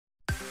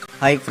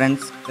Hi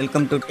friends,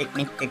 welcome to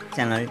Technic Tech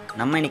channel.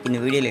 நம்ம இன்னைக்கு இந்த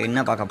வீடியோவில் என்ன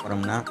பார்க்க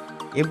போகிறோம்னா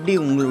எப்படி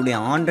உங்களுடைய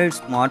ஆண்ட்ராய்ட்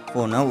ஸ்மார்ட்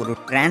ஃபோனை ஒரு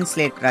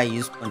டிரான்ஸ்லேட்டராக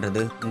யூஸ்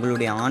பண்ணுறது,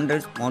 உங்களுடைய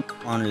ஆண்ட்ராய்ட் ஸ்மார்ட்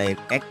ஃபோனில்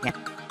இருக்க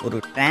ஒரு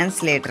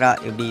டிரான்ஸ்லேட்டராக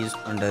எப்படி யூஸ்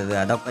பண்ணுறது,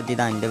 அதை பற்றி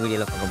தான் இந்த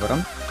வீடியோவில் பார்க்க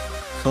போகிறோம்.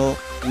 ஸோ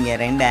நீங்கள்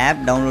 2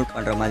 ஆப் டவுன்லோட்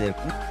பண்ணுற மாதிரி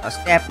இருக்கும்.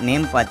 ஃபஸ்ட் ஆப்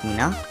நேம்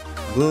பார்த்தீங்கன்னா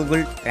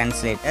Google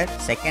translator,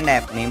 second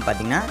app name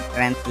பார்த்தீங்கன்னா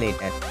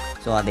டிரான்ஸ்லேட்டர்.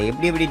 ஸோ அதை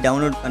எப்படி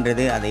டவுன்லோட்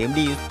பண்ணுறது, அதை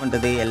எப்படி யூஸ்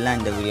பண்ணுறது எல்லாம்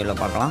இந்த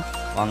வீடியோவில் பார்க்கலாம்.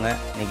 வாங்க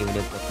இன்றைக்கி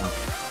வீடியோ பார்க்கலாம்.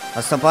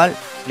 First of all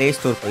play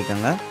store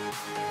போய்க்கோங்க.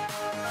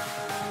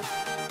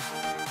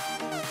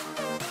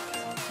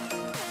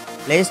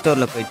 ப்ளே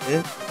ஸ்டோரில் போயிட்டு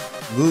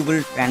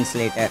கூகுள்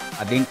டிரான்ஸ்லேட்டர்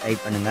அப்படின்னு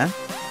டைப் பண்ணுங்கள்.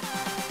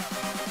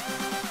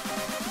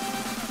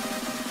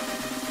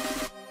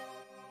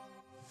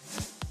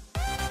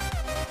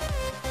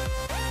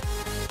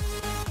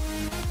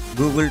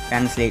 கூகுள்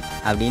டிரான்ஸ்லேட்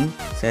அப்படின்னு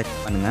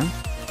சர்ச் பண்ணுங்கள்.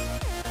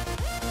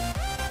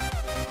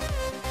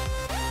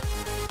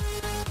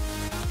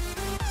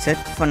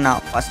 சர்ச் பண்ணால்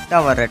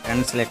ஃபஸ்ட்டாக வர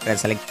டிரான்ஸ்லேட்டரை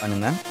செலக்ட்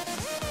பண்ணுங்கள்.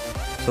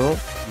 ஸோ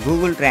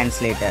கூகுள்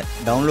டிரான்ஸ்லேட்டர்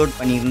டவுன்லோட்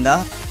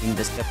பண்ணியிருந்தால்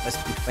இந்த ஸ்டெப்பை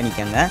ஸ்கிப்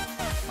பண்ணிக்கோங்க.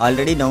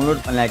 ஆல்ரெடி டவுன்லோட்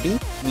பண்ணாட்டி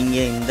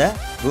நீங்கள் இந்த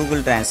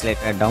கூகுள்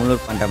டிரான்ஸ்லேட்டரை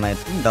டவுன்லோட் பண்ணுற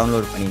மாதிரி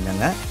டவுன்லோட்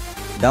பண்ணியிருந்தாங்க.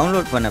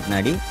 டவுன்லோட் பண்ண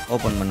பின்னாடி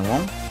ஓப்பன்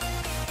பண்ணுவோம்.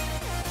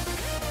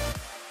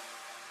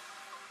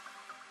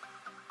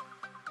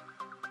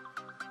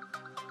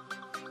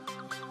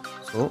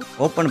 ஸோ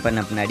ஓப்பன்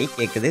பண்ண பின்னாடி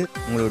கேட்குது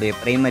உங்களுடைய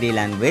ப்ரைமரி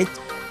லாங்குவேஜ்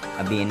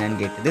அப்படி என்னன்னு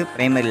கேட்குது.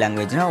 ப்ரைமரி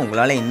லாங்குவேஜ்னால்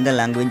உங்களால் எந்த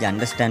லாங்குவேஜ்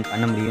அண்டர்ஸ்டாண்ட்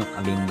பண்ண முடியும்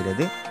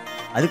அப்படிங்கிறது.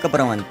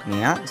 அதுக்கப்புறம்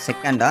வந்துட்டிங்கன்னா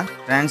செகண்டாக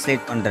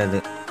ட்ரான்ஸ்லேட்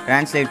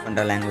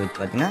பண்ணுற லாங்குவேஜ்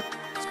பார்த்திங்கன்னா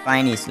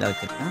ஸ்பானிஷில்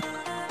வச்சுருக்கேன்.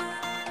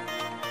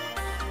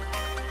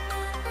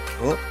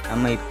 ஸோ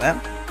நம்ம இப்போ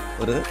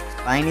ஒரு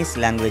ஸ்பானிஷ்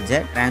லாங்குவேஜை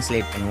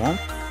ட்ரான்ஸ்லேட் பண்ணுவோம்.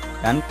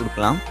 டன்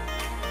கொடுக்கலாம்.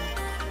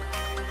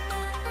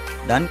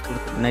 டன்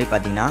கொடுத்த முன்னாடி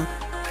பார்த்திங்கன்னா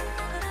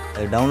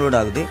அது டவுன்லோட்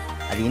ஆகுது.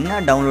 அது என்ன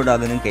டவுன்லோட்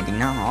ஆகுதுன்னு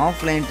கேட்டிங்கன்னா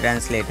ஆஃப்லைன்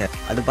டிரான்ஸ்லேட்டர்.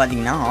 அது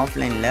பார்த்திங்கன்னா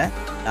ஆஃப்லைனில்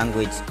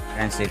லாங்குவேஜ்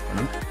ட்ரான்ஸ்லேட்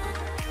பண்ணும்.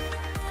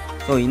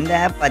 ஸோ இந்த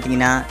ஆப்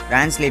பார்த்திங்கன்னா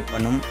ட்ரான்ஸ்லேட்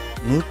பண்ணும்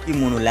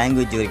 103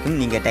 லாங்குவேஜ் வரைக்கும்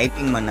நீங்கள்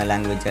டைப்பிங் பண்ண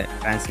லாங்குவேஜை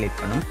ட்ரான்ஸ்லேட்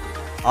பண்ணும்.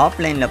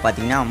 ஆஃப்லைனில்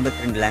பார்த்திங்கன்னா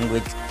 52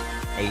 லாங்குவேஜ்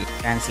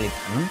ட்ரான்ஸ்லேட்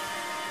பண்ணும்.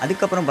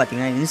 அதுக்கப்புறம்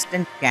பார்த்திங்கன்னா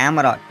இன்ஸ்டன்ட்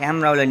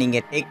கேமராவில்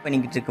நீங்கள் டேக்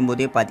பண்ணிக்கிட்டு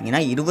இருக்கும்போதே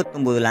பார்த்திங்கன்னா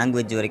 29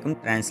 லாங்குவேஜ் வரைக்கும்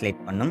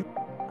ட்ரான்ஸ்லேட் பண்ணும்.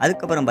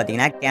 அதுக்கப்புறம்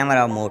பார்த்திங்கன்னா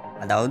கேமரா மோட்,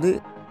 அதாவது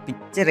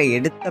பிக்சரை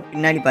எடுத்த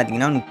பின்னாடி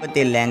பார்த்தீங்கன்னா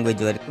 37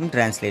 லாங்குவேஜ் வரைக்கும்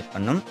ட்ரான்ஸ்லேட்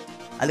பண்ணும்.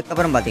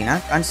 அதுக்கப்புறம் பார்த்தீங்கன்னா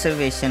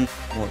கன்சர்வேஷன்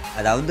மோட்,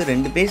 அதாவது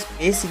 2 பேர்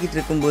பேசிக்கிட்டு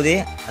இருக்கும்போதே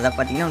அதை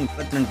பார்த்தீங்கன்னா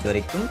 32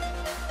 வரைக்கும்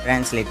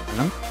ட்ரான்ஸ்லேட்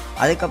பண்ணும்.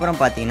 அதுக்கப்புறம்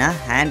பார்த்தீங்கன்னா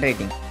ஹேண்ட்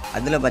ரைட்டிங்,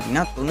 அதில்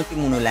பார்த்தீங்கன்னா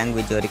 93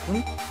 லாங்குவேஜ் வரைக்கும்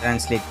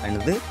ட்ரான்ஸ்லேட்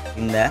பண்ணுது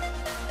இந்த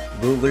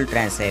கூகுள்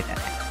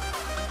டிரான்ஸ்லேட்டர்.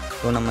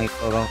 ஸோ நம்ம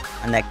இப்போ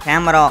அந்த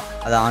கேமரா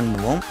அதை ஆன்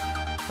பண்ணுவோம்.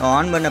 ஸோ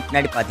ஆன் பண்ண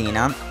பின்னாடி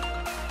பார்த்தீங்கன்னா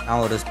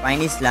நான் ஒரு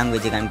ஸ்பானிஷ்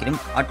லாங்குவேஜ் காமிக்கிறேன்.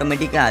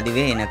 ஆட்டோமேட்டிக்காக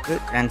அதுவே எனக்கு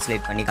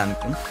ட்ரான்ஸ்லேட் பண்ணி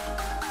காமிக்கும்.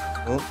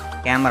 ஸோ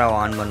கேமராவை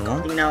ஆன் பண்ணுவோம்.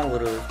 பார்த்தீங்கன்னா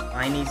ஒரு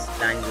ஸ்பானிஷ்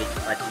லாங்குவேஜ்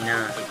பார்த்தீங்கன்னா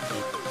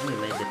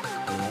இமேஜ்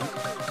பண்ணுவோம்.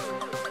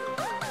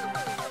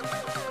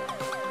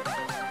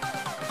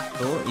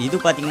 ஸோ இது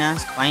பார்த்தீங்கன்னா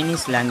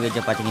ஸ்பானிஷ்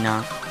லாங்குவேஜை பார்த்தீங்கன்னா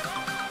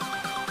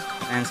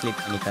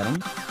ட்ரான்ஸ்லேட் பண்ணி தரும்.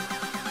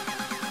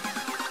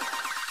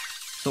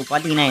 ஸோ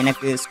பார்த்தீங்கன்னா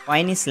எனக்கு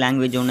ஸ்பானிஷ்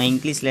லாங்குவேஜ் ஒன்று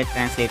இங்கிலீஷில்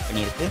ட்ரான்ஸ்லேட்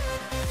பண்ணியிருக்கு.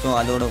 ஸோ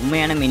அதோட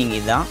உண்மையான மீனிங்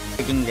இதுதான்,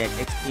 ரைட்டிங் த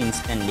டெக்ஸ்ட்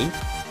இன்ஸ்டன்ட்லி.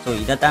 ஸோ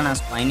இதை தான் நான்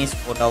ஸ்பானிஷ்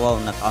ஃபோட்டோவாக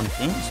ஒன்று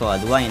காமிச்சேன். ஸோ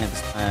அதுவாக எனக்கு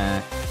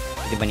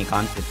இது பண்ணி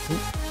காமிச்சிருச்சு.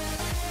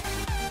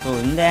 ஸோ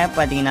இந்த ஆப்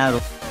பார்த்தீங்கன்னா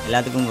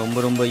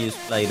எல்லாத்துக்கும் ரொம்ப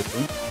யூஸ்ஃபுல்லாக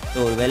இருக்கும். ஸோ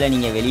ஒரு வேளை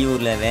நீங்கள்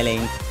வெளியூரில்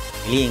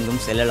வெளியே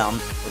எங்கும்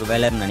செல்லலாம் ஒரு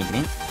வேலைன்னு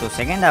நினைக்கிறேன். ஸோ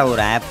செகண்டாக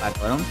ஒரு ஆப்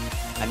பார்க்க வரும்.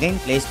 அகைன்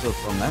ப்ளே ஸ்டோர்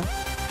போங்க.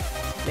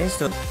 ப்ளே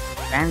ஸ்டோர்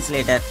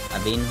டிரான்ஸ்லேட்டர்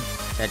அப்படின்னு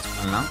சர்ச்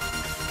பண்ணலாம்.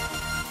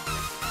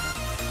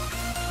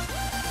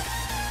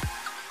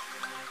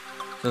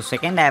 ஸோ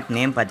செகண்ட் ஆப்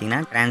நேம் பார்த்தீங்கன்னா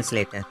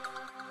டிரான்ஸ்லேட்டர்.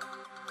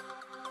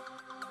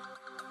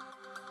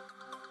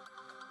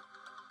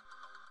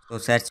 ஸோ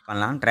சர்ச்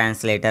பண்ணலாம்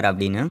டிரான்ஸ்லேட்டர்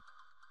அப்படின்னு.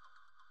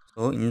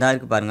 ஸோ இந்த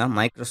ஆளுக்கு பாருங்கள்,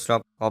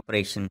 மைக்ரோசாஃப்ட்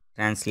கார்ப்பரேஷன்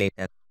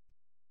டிரான்ஸ்லேட்டர்.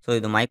 ஸோ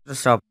இது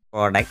மைக்ரோசாஃப்ட்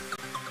ப்ராடக்ட்.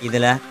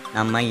 இதில்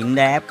நம்ம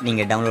இந்த ஆப்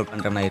நீங்கள் டவுன்லோட்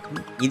பண்ணுற மாதிரி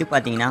இருக்கும். இது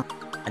பார்த்தீங்கன்னா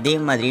அதே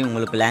மாதிரி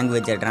உங்களுக்கு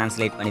லாங்குவேஜை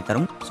ட்ரான்ஸ்லேட் பண்ணி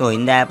தரும். ஸோ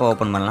இந்த ஆப்பை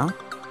ஓப்பன் பண்ணலாம்.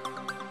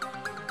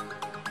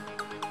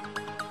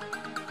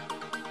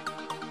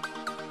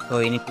 ஸோ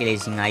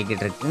இனிஷியலைசிங்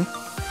ஆகிக்கிட்டு இருக்கு.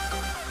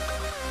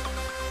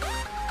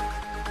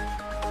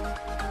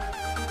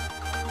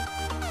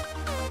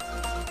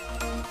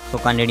 ஸோ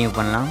கண்டினியூ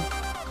பண்ணலாம்.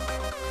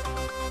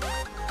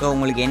 ஸோ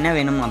உங்களுக்கு என்ன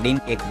வேணும்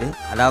அப்படின்னு கேட்குது.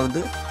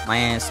 அதாவது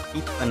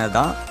ஸ்பீக்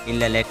பண்ணதா,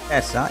 இல்லை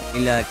லெட்டர்ஸா,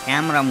 இல்லை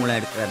கேமரா மூலம்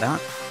எடுக்கிறதா,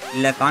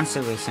 இல்லை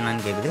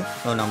கான்சர்வேஷனான்னு கேட்குது.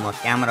 ஸோ நம்ம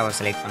கேமராவை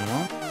செலக்ட்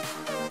பண்ணுவோம்.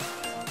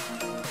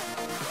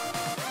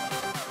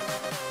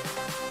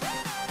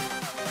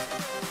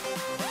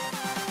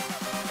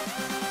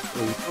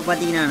 இப்போ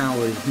பார்த்தீங்கன்னா நான்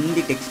ஒரு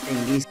ஹிந்தி டெக்ஸ்ட்டை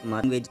இங்கிலீஷ்க்கு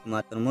லாங்குவேஜ்க்கு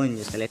மாற்றணுமோ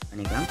இங்கே செலக்ட்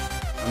பண்ணிக்கலாம்.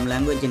 நம்ம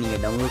லாங்குவேஜை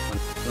நீங்கள் டவுன்லோட்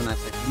பண்ணலாம். ஸோ நான்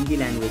இப்போ ஹிந்தி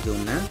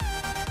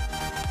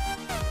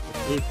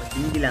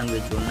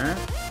லாங்குவேஜ் ஒன்று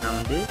நான்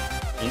வந்து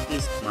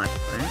இங்கிலீஷ்க்கு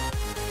மாற்றுறேன்.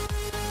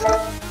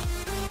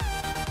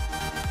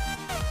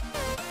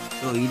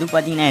 ஸோ இது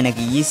பார்த்தீங்கன்னா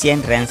எனக்கு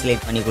ஈஸியாக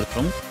ட்ரான்ஸ்லேட் பண்ணி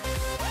கொடுத்துரும்.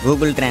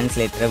 கூகுள்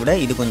டிரான்ஸ்லேட்டரை விட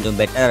இது கொஞ்சம்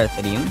பெட்டராக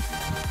தெரியும்.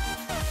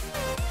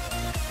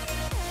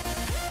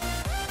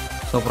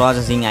 ஸோ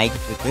ப்ராசஸிங்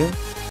ஆகிட்டு இருக்கு.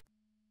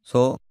 ஸோ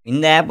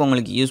இந்த ஆப்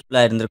உங்களுக்கு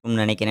யூஸ்ஃபுல்லாக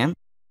இருந்திருக்கும்னு நினைக்கிறேன்.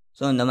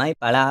 ஸோ இந்த மாதிரி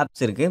பல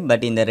ஆப்ஸ் இருக்குது.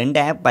 பட் இந்த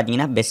 2 ஆப்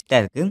பார்த்தீங்கன்னா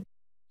பெஸ்ட்டாக இருக்குது.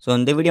 ஸோ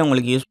இந்த வீடியோ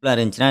உங்களுக்கு யூஸ்ஃபுல்லாக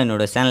இருந்துச்சுன்னா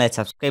என்னோட சேனலை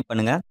சப்ஸ்கிரைப்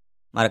பண்ணுங்கள்.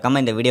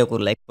 மறக்காமல் இந்த வீடியோக்கு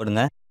ஒரு லைக்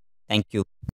போடுங்க. தேங்க்யூ.